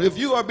own. If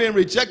you are being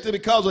rejected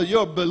because of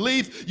your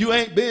belief, you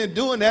ain't been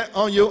doing that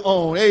on your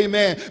own.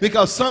 Amen.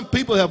 Because some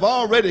people have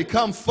already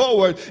come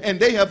forward and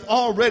they have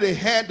already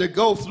had to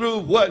go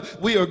through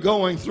what we are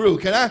going through.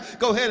 Can I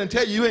go ahead and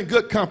tell you, you're in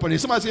good company?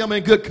 Somebody say I'm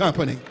in good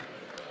company.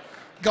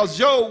 Because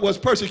Job was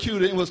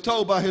persecuted and was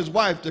told by his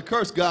wife to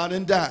curse God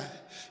and die.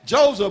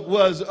 Joseph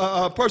was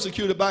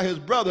persecuted by his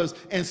brothers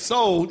and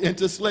sold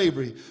into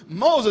slavery.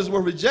 Moses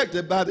was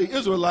rejected by the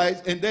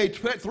Israelites, and they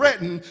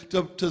threatened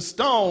to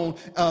stone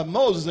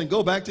Moses and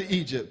go back to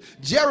Egypt.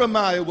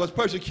 Jeremiah was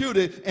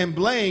persecuted and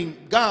blamed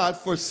God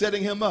for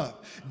setting him up.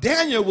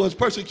 Daniel was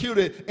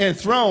persecuted and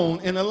thrown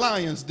in a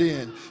lion's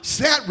den.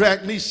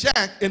 Shadrach,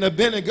 Meshach, and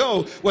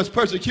Abednego was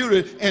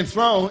persecuted and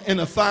thrown in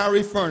a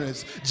fiery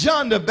furnace.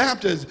 John the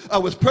Baptist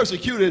was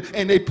persecuted,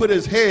 and they put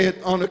his head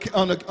on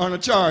a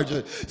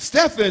charger.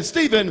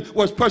 Stephen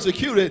was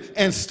persecuted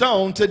and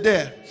stoned to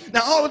death.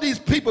 Now, all of these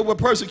people were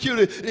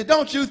persecuted.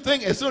 Don't you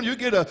think as soon as you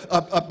get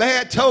a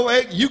bad toe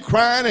ache, you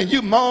crying and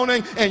you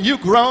moaning and you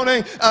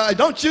groaning?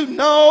 Don't you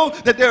know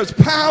that there's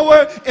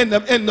power in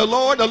the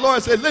Lord? The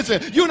Lord said,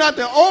 listen, you're not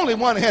the only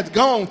one that has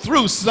gone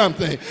through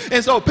something.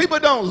 And so people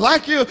don't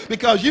like you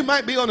because you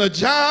might be on a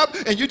job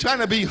and you're trying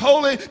to be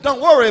holy.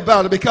 Don't worry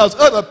about it because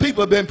other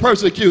people have been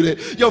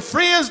persecuted. Your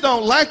friends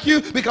don't like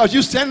you because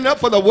you're standing up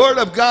for the word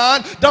of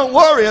God. Don't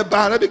worry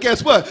about it, but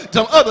guess what?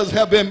 Some others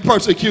have been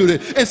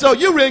persecuted. And so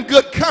you're in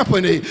good company.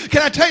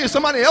 Can I tell you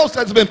somebody else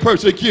that's been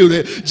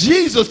persecuted?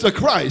 Jesus the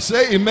Christ.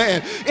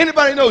 Amen.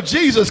 Anybody know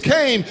Jesus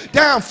came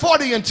down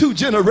 40 and 2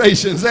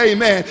 generations?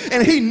 Amen.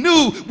 And he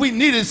knew we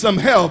needed some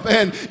help.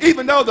 And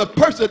even though the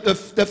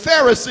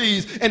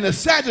Pharisees and the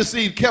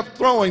Sadducees kept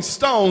throwing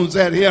stones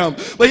at him,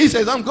 but he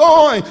says, I'm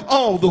going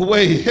all the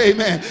way.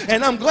 Amen.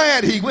 And I'm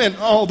glad he went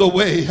all the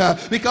way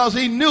because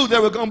he knew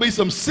there were going to be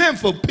some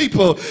sinful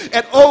people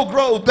at Oak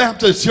Grove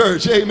Baptist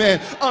Church.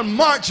 Amen. On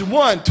March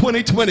 1,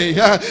 2020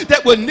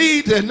 that would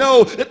need to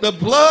know that the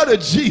blood of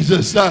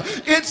Jesus,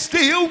 it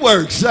still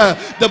works.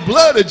 The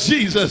blood of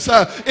Jesus,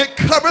 it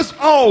covers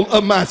all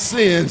of my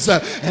sins.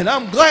 And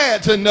I'm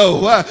glad to know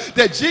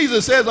that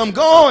Jesus says, I'm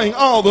going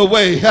all the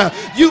way.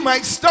 You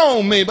might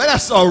stone me, but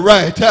that's all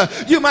right.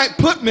 You might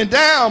put me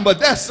down, but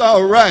that's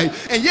all right.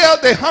 And yeah,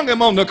 they hung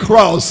him on the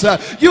cross.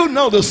 You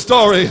know the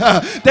story.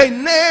 They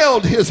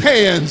nailed his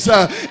hands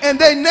and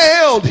they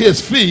nailed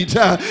his feet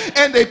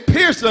and they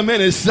pierced him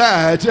in his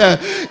side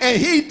and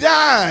he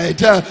died.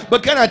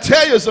 But can I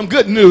tell you some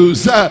good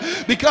news?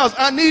 Because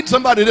I need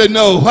somebody to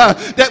know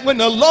that when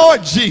the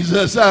Lord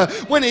Jesus,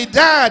 when he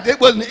died, it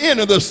wasn't the end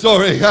of the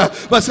story.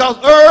 But so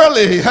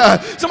early,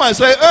 somebody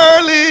say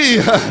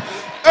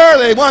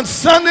early one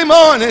Sunday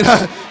morning,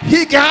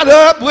 he got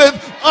up with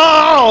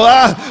all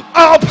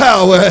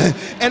power.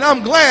 And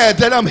I'm glad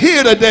that I'm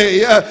here today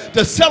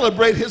to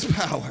celebrate his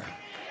power.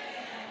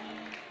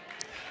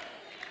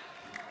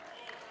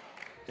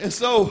 And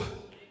so,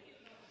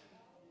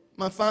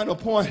 my final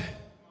point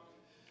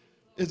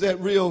is that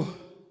real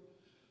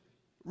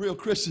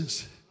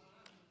Christians,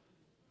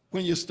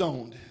 when you're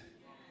stoned,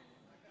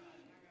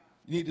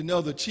 you need to know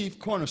the chief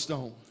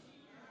cornerstone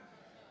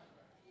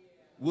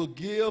will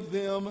give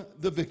them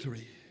the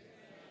victory.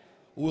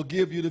 Will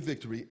give you the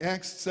victory.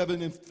 Acts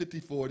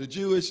 7:54. The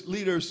Jewish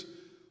leaders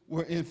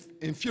were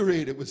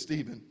infuriated with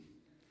Stephen.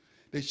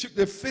 They shook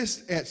their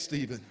fists at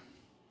Stephen.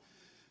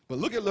 But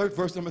look at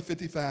verse number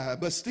 55.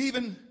 But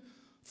Stephen,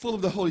 full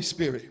of the Holy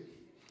Spirit,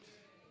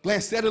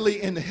 glanced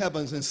steadily in the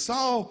heavens and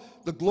saw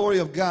the glory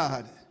of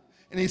God.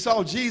 And he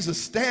saw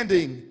Jesus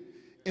standing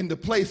in the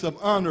place of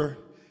honor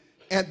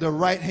at the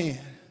right hand.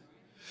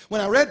 When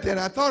I read that,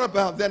 I thought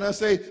about that, and I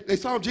say, they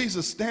saw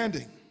Jesus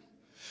standing.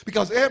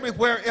 Because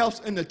everywhere else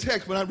in the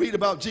text, when I read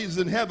about Jesus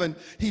in heaven,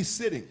 he's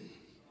sitting.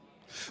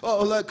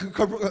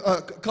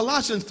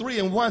 Colossians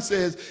 3:1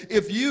 says,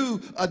 if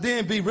you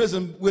then be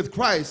risen with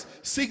Christ,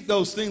 seek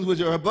those things which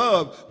are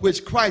above,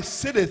 which Christ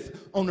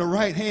sitteth on the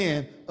right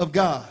hand of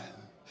God.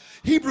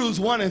 Hebrews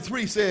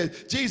 1:3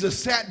 says, Jesus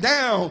sat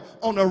down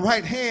on the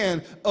right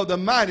hand of the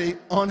mighty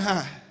on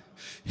high.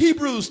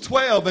 Hebrews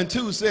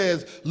 12:2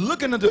 says,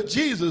 looking unto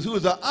Jesus, who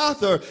is the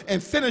author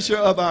and finisher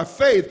of our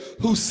faith,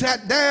 who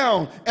sat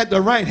down at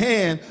the right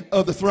hand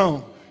of the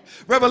throne.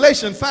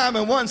 Revelation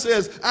 5:1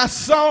 says, I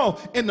saw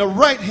in the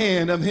right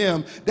hand of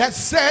him that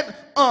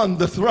sat on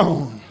the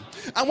throne.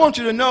 I want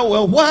you to know,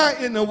 well, why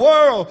in the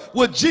world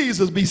would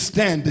Jesus be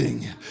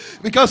standing?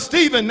 Because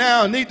Stephen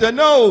now needs to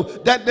know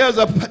that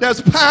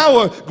there's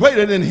power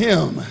greater than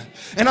him.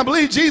 And I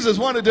believe Jesus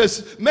wanted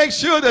to make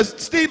sure that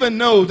Stephen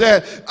knows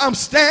that I'm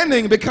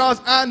standing because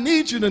I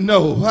need you to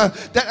know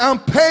that I'm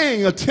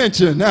paying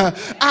attention.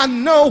 I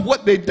know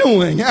what they're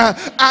doing.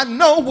 I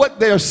know what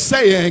they're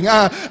saying.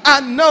 I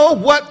know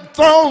what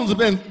thrones have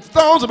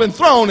been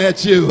thrown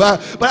at you.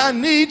 But I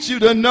need you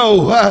to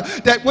know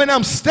that when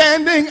I'm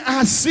standing,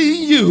 I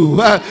see you.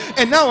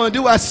 And not only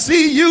do I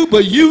see you,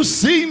 but you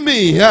see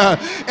me.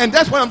 And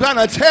that's what I'm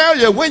trying to tell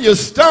you. When you're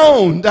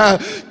stoned,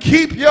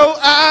 keep your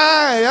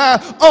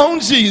eye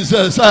on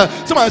Jesus.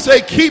 Somebody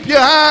say, keep your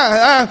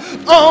eye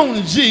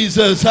on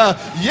Jesus.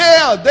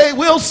 Yeah, they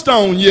will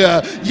stone you.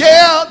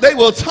 Yeah, they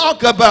will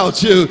talk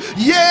about you.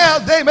 Yeah,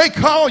 they may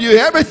call you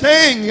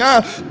everything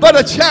but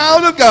a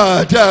child of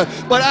God.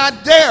 But I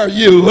dare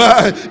you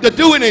to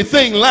do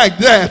anything like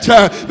that,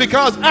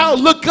 because I'll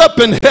look up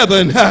in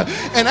heaven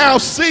and I'll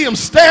see him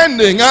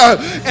standing,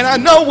 and I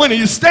know when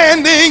he's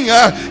standing,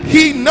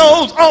 he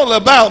knows all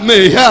about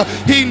me.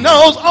 He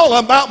knows all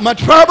about my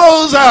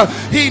troubles.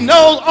 He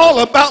knows all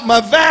about my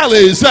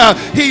valleys.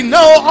 He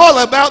knows all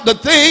about the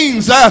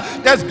things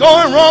that's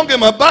going wrong in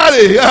my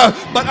body,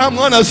 but I'm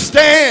going to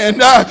stand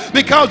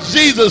because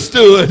Jesus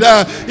stood.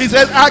 He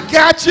says, I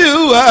got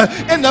you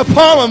in the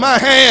palm of my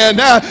hand,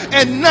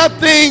 and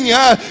nothing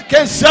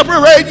can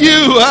separate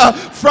you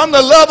from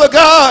the love of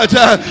God.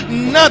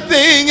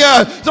 Nothing.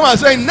 Somebody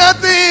say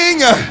nothing.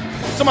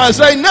 Somebody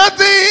say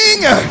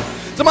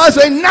nothing. Somebody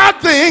say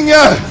nothing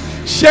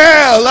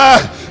shall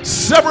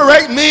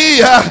separate me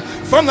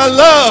from the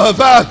love.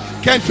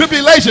 Can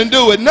tribulation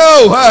do it?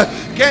 No.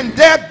 Can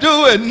death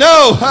do it?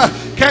 No.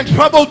 Can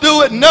trouble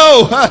do it?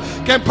 No.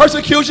 Can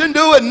persecution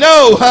do it?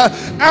 No.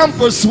 I'm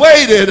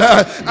persuaded.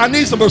 I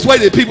need some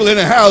persuaded people in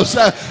the house.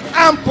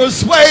 I'm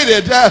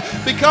persuaded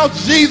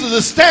because Jesus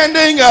is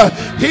standing.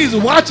 He's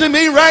watching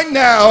me right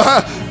now.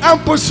 I'm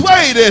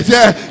persuaded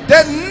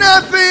that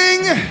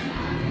nothing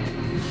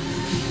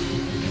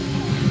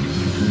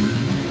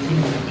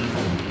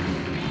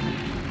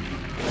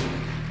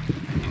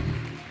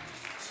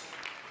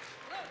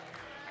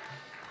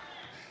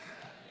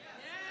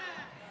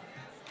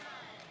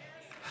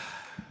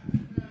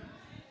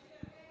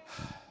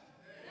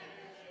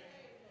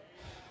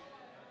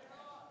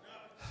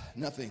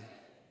nothing.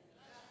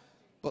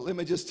 But let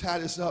me just tie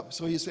this up.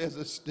 So he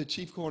says the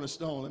chief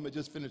cornerstone. Let me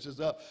just finish this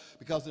up,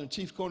 because in the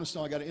chief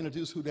cornerstone, I got to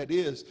introduce who that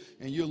is.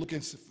 And you're looking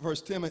at 1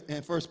 Timothy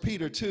and 1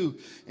 Peter 2,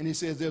 and he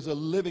says there's a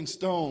living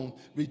stone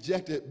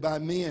rejected by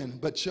men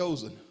but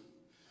chosen.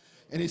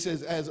 And he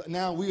says, as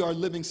now we are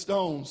living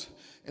stones.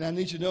 And I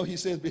need you to know, he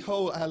says,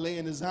 behold, I lay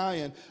in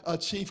Zion a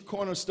chief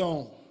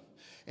cornerstone.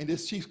 And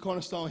this chief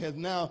cornerstone has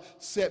now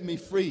set me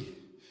free.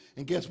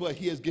 And guess what?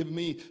 He has given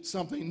me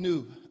something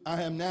new.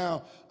 I am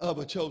now of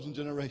a chosen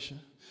generation.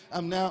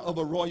 I'm now of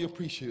a royal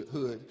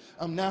priesthood.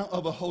 I'm now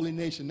of a holy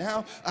nation.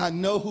 Now I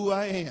know who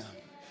I am.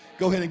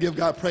 Go ahead and give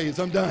God praise.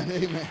 I'm done.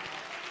 Amen.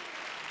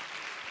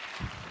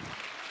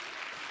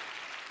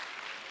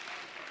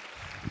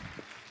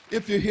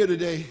 If you're here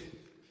today,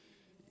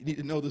 you need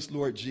to know this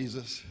Lord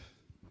Jesus.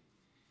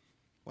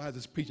 Why is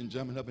this preaching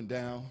jumping up and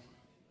down?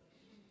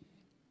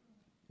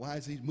 Why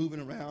is he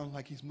moving around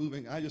like he's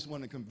moving? I just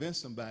want to convince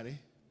somebody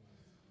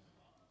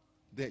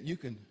that you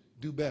can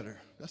do better.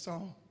 That's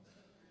all.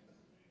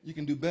 You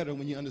can do better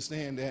when you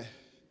understand that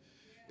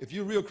if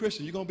you're a real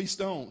Christian, you're going to be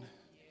stoned.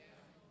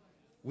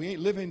 We ain't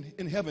living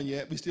in heaven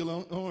yet. We're still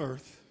on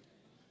earth.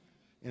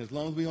 And as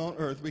long as we're on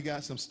earth, we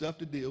got some stuff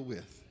to deal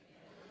with.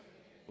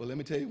 Well, let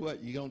me tell you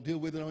what. You don't deal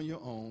with it on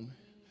your own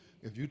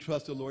if you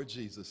trust the Lord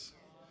Jesus.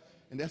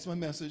 And that's my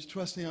message.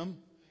 Trust him.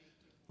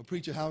 Well,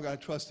 preacher, how do I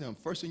trust him?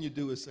 First thing you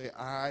do is say,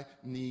 I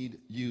need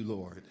you,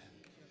 Lord.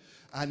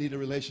 I need a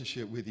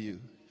relationship with you.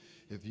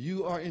 If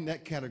you are in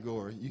that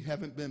category, you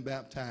haven't been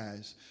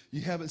baptized, you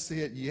haven't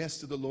said yes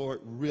to the Lord,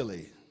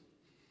 really,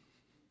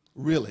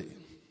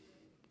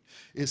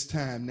 it's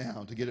time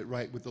now to get it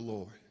right with the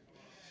Lord.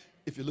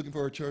 If you're looking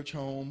for a church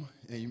home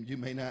and you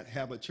may not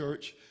have a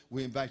church,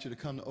 we invite you to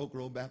come to Oak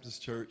Grove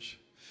Baptist Church.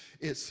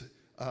 It's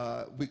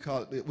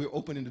we're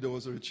opening the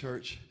doors of the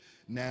church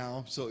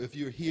now. So if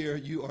you're here,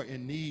 you are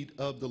in need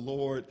of the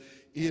Lord.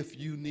 If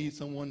you need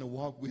someone to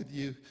walk with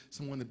you,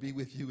 someone to be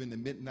with you in the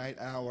midnight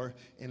hour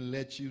and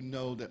let you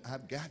know that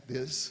I've got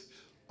this,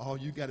 all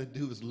you got to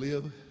do is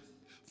live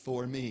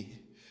for me.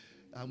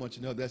 I want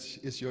you to know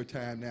it's your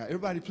time now.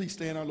 Everybody, please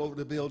stand all over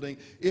the building.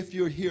 If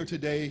you're here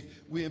today,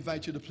 we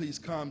invite you to please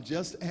come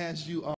just as you are.